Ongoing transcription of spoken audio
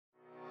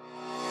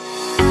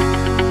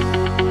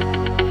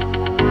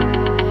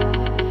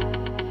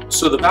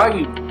So the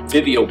value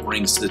Vivial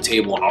brings to the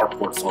table in our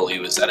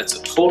portfolio is that it's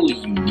a totally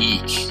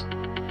unique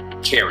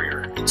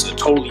carrier. It's a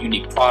totally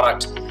unique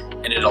product,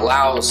 and it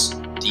allows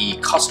the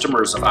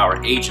customers of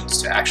our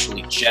agents to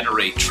actually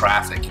generate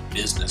traffic and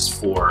business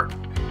for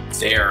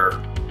their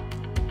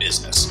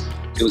business.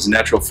 It was a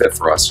natural fit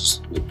for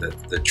us with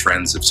the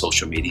trends of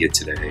social media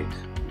today.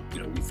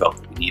 You know, we felt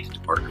that we needed to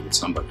partner with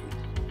somebody,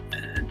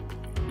 and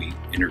we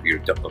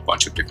interviewed a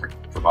bunch of different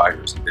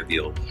providers, and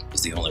Vivial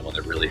was the only one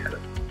that really had a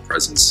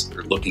presence,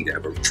 or looking to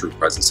have a true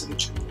presence in the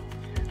channel.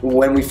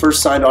 When we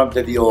first signed on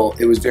Vivial,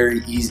 it was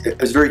very easy.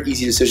 It was a very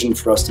easy decision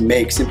for us to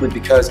make, simply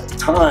because at the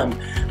time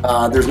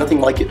there's nothing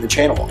like it in the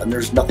channel, and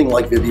there's nothing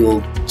like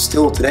Vivial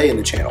still today in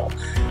the channel.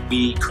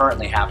 We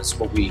currently have is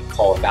what we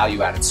call a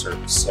value-added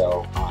service.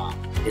 So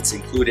it's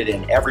included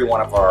in every one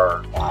of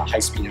our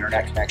high-speed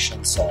internet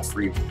connections,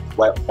 free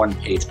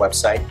one-page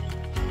website.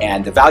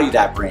 And the value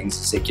that brings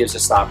is it gives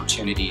us the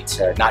opportunity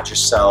to not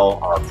just sell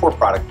our core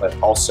product,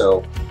 but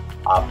also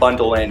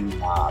bundle in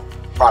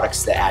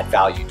products that add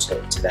value to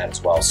that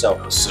as well.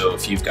 So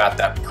if you've got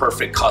that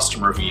perfect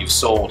customer who you've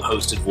sold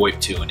hosted VoIP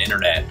to and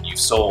internet, you've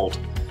sold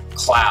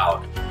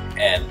cloud,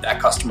 and that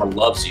customer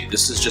loves you,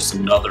 this is just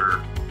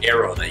another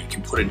arrow that you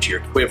can put into your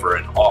quiver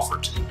and offer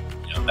to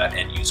that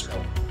end user.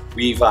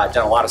 We've done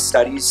a lot of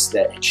studies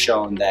that have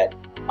shown that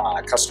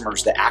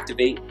customers that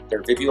activate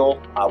their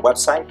Vivial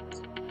website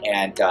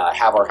and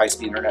have our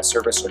high-speed internet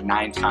service are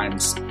 9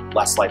 times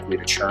less likely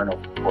to churn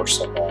over the course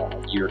of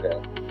a year to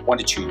 1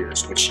 to 2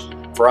 years, which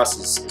for us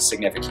is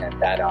significant.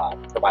 That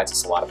provides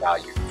us a lot of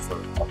value.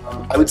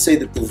 I would say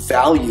that the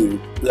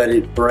value that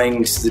it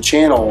brings to the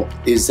channel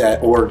is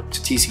that, or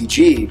to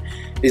TCG,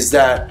 is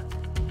that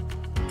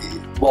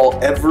while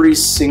every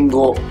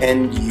single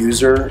end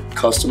user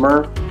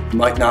customer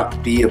might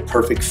not be a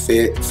perfect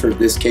fit for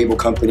this cable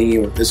company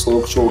or this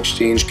local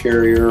exchange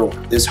carrier or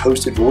this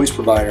hosted voice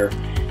provider,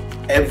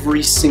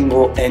 every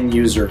single end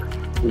user,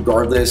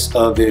 regardless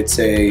of it's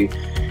a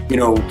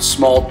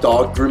small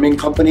dog grooming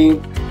company,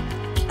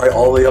 right,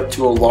 all the way up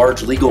to a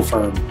large legal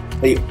firm,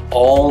 they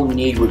all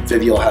need what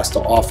Vivial has to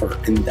offer.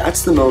 And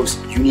that's the most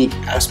unique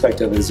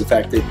aspect of it, is the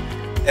fact that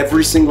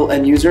every single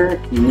end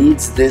user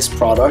needs this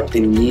product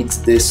and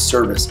needs this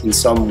service in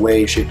some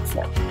way, shape, or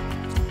form.